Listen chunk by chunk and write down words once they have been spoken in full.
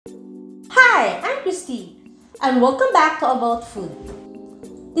Hi, I'm Christie, and welcome back to About Food.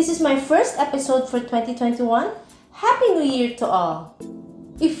 This is my first episode for 2021. Happy New Year to all!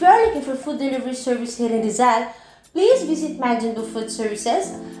 If you are looking for food delivery service here in Rizal, please visit Majindu Food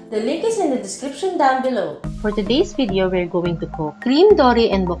Services. The link is in the description down below. For today's video, we're going to cook cream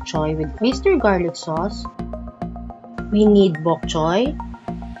Dory and Bok Choy with oyster garlic sauce. We need Bok Choy,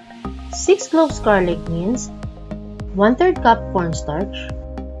 6 cloves garlic minced, 1/3 cup cornstarch,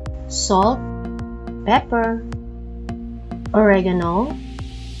 salt, pepper, oregano,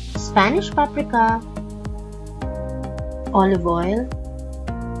 Spanish paprika, olive oil,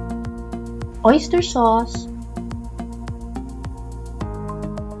 oyster sauce,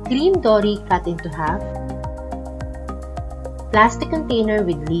 cream Dory cut into half, plastic container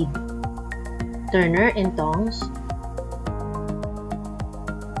with lid, turner and tongs,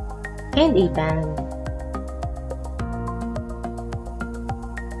 and a pan.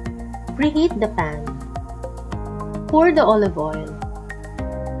 Preheat the pan. Pour the olive oil.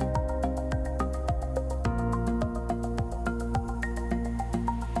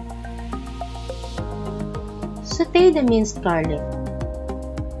 Saute the minced garlic.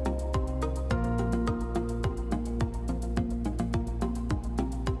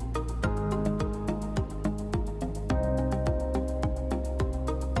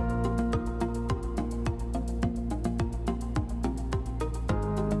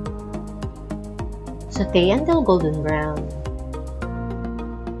 Saute until golden brown.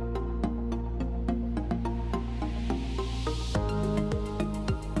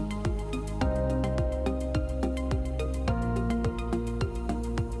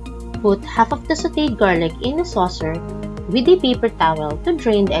 Put half of the sauteed garlic in a saucer with a paper towel to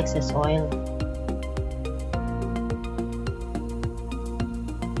drain the excess oil.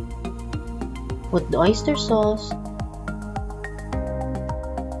 Put the oyster sauce,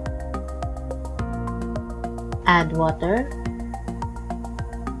 add water,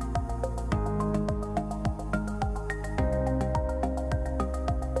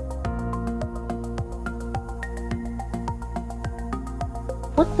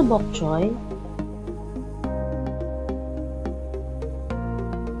 put the bok choy,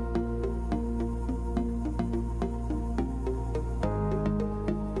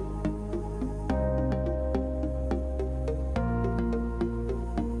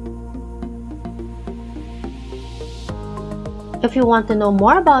 If you want to know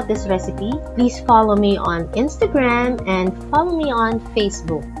more about this recipe, please follow me on Instagram and follow me on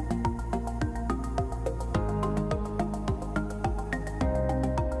Facebook.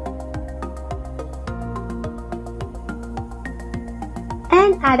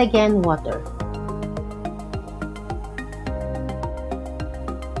 And add again water.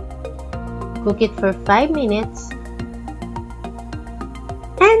 Cook it for 5 minutes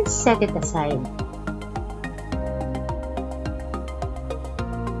and set it aside.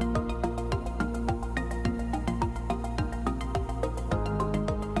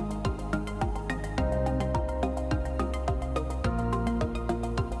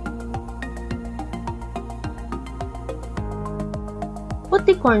 Put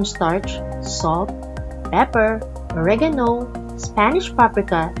the cornstarch, salt, pepper, oregano, Spanish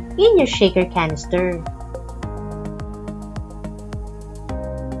paprika in your shaker canister.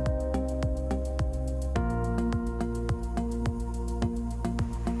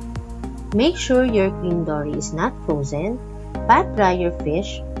 Make sure your cream Dory is not frozen. Pat dry your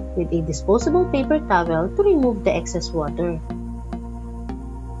fish with a disposable paper towel to remove the excess water.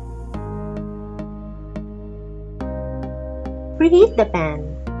 Preheat the pan.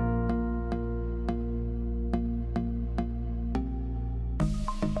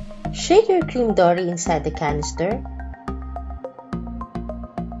 Shake your cream Dory inside the canister.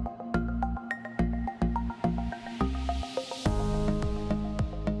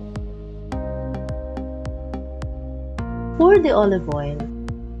 Pour the olive oil.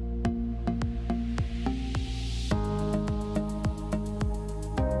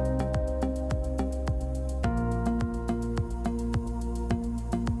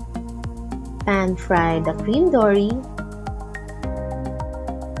 Pan fry the cream Dory.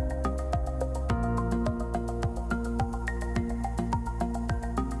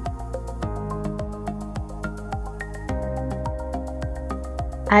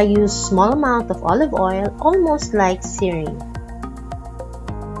 I use small amount of olive oil, almost like searing.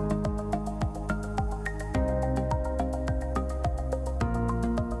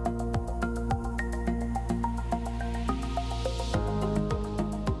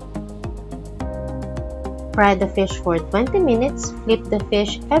 Fry the fish for 20 minutes. Flip the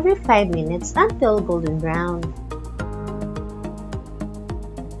fish every 5 minutes until golden brown.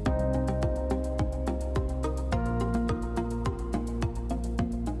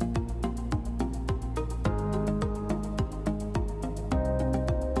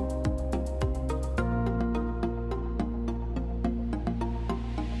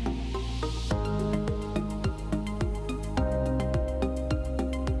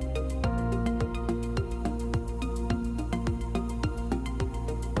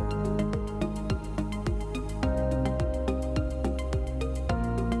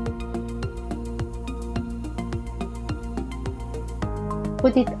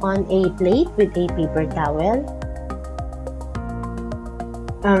 Put it on a plate with a paper towel.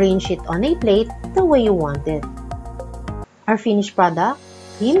 Arrange it on a plate the way you want it. Our finished product,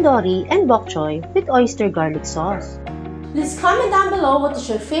 cream dory and bok choy with oyster garlic sauce. Please comment down below what is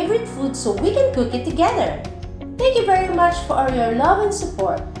your favorite food so we can cook it together. Thank you very much for all your love and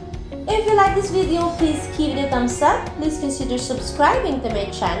support. If you like this video, please give it a thumbs up. Please consider subscribing to my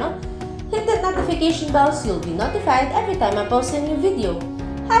channel. Hit that notification bell so you'll be notified every time I post a new video.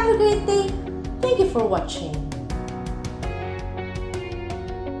 Have a great day. Thank you for watching.